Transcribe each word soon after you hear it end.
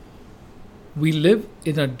We live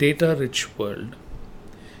in a data-rich world.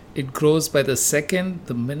 It grows by the second,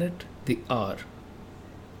 the minute, the hour.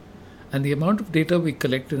 And the amount of data we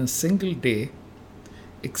collect in a single day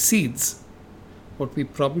exceeds what we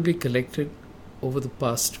probably collected over the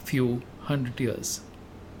past few hundred years.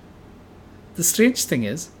 The strange thing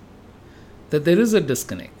is that there is a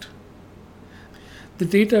disconnect. The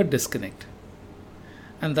data disconnect.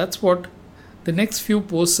 And that's what the next few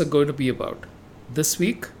posts are going to be about this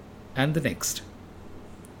week and the next.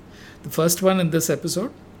 The first one in this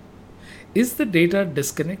episode: is the data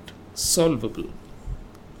disconnect solvable?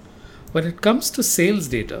 When it comes to sales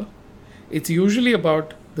data, it's usually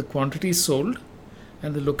about the quantity sold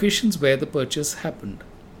and the locations where the purchase happened.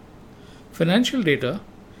 Financial data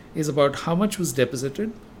is about how much was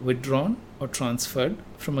deposited, withdrawn, or transferred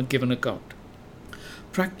from a given account.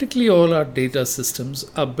 Practically all our data systems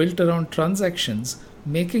are built around transactions,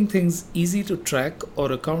 making things easy to track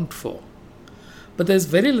or account for. But there's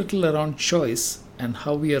very little around choice and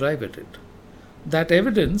how we arrive at it. That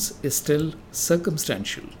evidence is still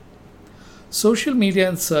circumstantial. Social media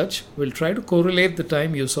and search will try to correlate the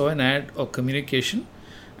time you saw an ad or communication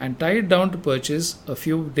and tie it down to purchase a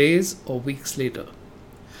few days or weeks later.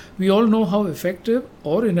 We all know how effective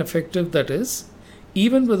or ineffective that is,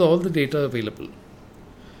 even with all the data available.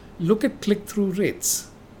 Look at click-through rates.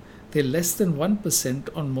 They're less than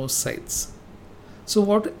 1% on most sites. So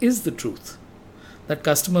what is the truth? That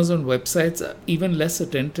customers on websites are even less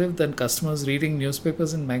attentive than customers reading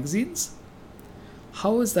newspapers and magazines?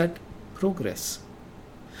 How is that progress?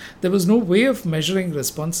 There was no way of measuring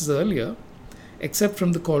responses earlier except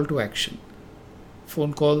from the call to action,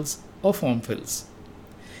 phone calls or form fills.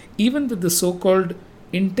 Even with the so-called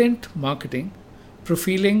intent marketing,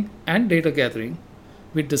 profiling and data gathering,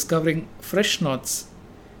 we're discovering fresh knots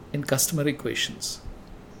in customer equations.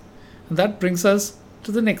 And that brings us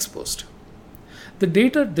to the next post. The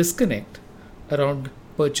data disconnect around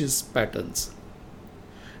purchase patterns.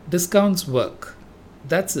 Discounts work.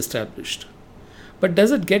 That's established. But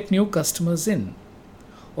does it get new customers in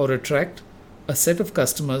or attract a set of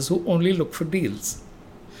customers who only look for deals?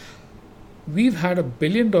 We've had a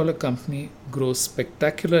billion-dollar company grow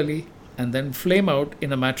spectacularly and then flame out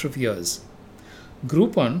in a matter of years.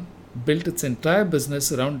 Groupon built its entire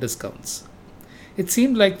business around discounts. It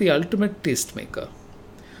seemed like the ultimate tastemaker.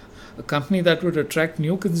 A company that would attract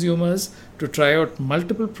new consumers to try out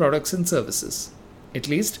multiple products and services. At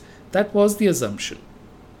least, that was the assumption.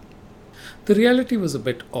 The reality was a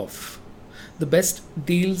bit off. The best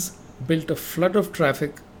deals built a flood of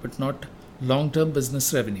traffic, but not long-term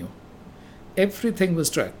business revenue. Everything was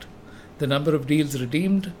tracked. The number of deals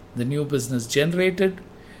redeemed, the new business generated,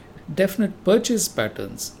 definite purchase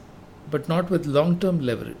patterns, but not with long-term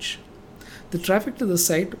leverage. The traffic to the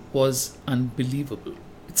site was unbelievable.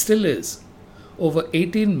 It still is. Over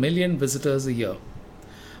 18 million visitors a year.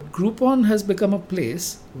 Groupon has become a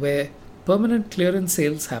place where permanent clearance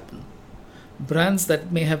sales happen. Brands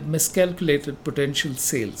that may have miscalculated potential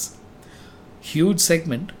sales. Huge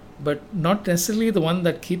segment, but not necessarily the one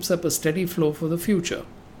that keeps up a steady flow for the future.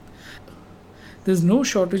 There's no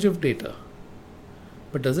shortage of data.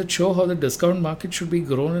 But does it show how the discount market should be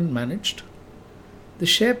grown and managed? The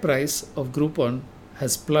share price of Groupon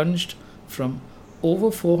has plunged from over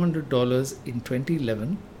 $400 in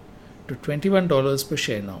 2011 to $21 per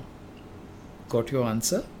share now. Got your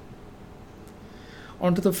answer?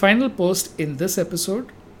 On to the final post in this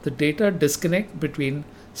episode, the data disconnect between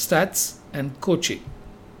stats and coaching.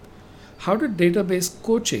 How did database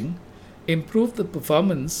coaching improve the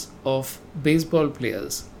performance of baseball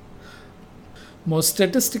players? Most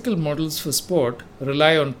statistical models for sport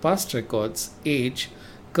rely on past records, age,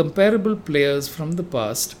 comparable players from the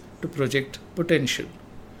past to project potential.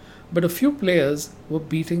 But a few players were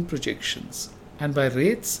beating projections, and by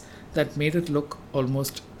rates that made it look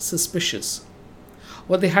almost suspicious.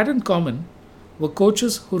 What they had in common were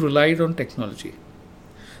coaches who relied on technology.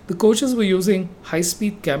 The coaches were using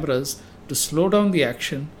high-speed cameras to slow down the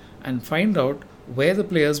action and find out where the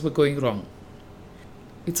players were going wrong.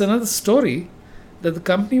 It's another story that the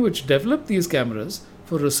company which developed these cameras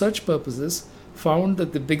for research purposes found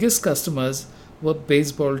that the biggest customers were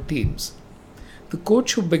baseball teams. The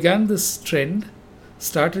coach who began this trend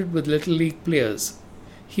started with Little League players.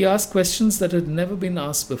 He asked questions that had never been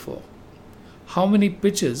asked before. How many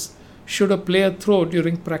pitches should a player throw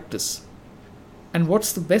during practice? And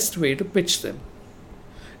what's the best way to pitch them?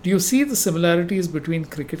 Do you see the similarities between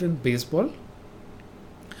cricket and baseball?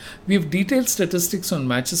 We have detailed statistics on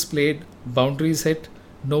matches played, boundaries hit,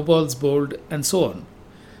 no balls bowled, and so on,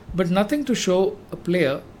 but nothing to show a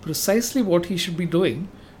player precisely what he should be doing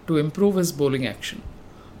to improve his bowling action,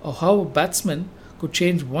 or how a batsman could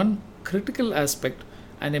change one critical aspect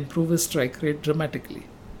and improve his strike rate dramatically.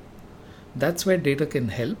 That's where data can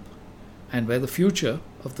help and where the future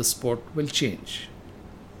of the sport will change.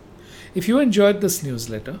 If you enjoyed this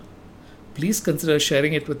newsletter, please consider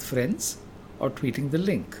sharing it with friends or tweeting the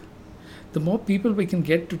link. The more people we can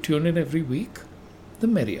get to tune in every week, the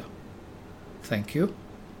merrier. Thank you.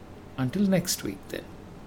 Until next week, then.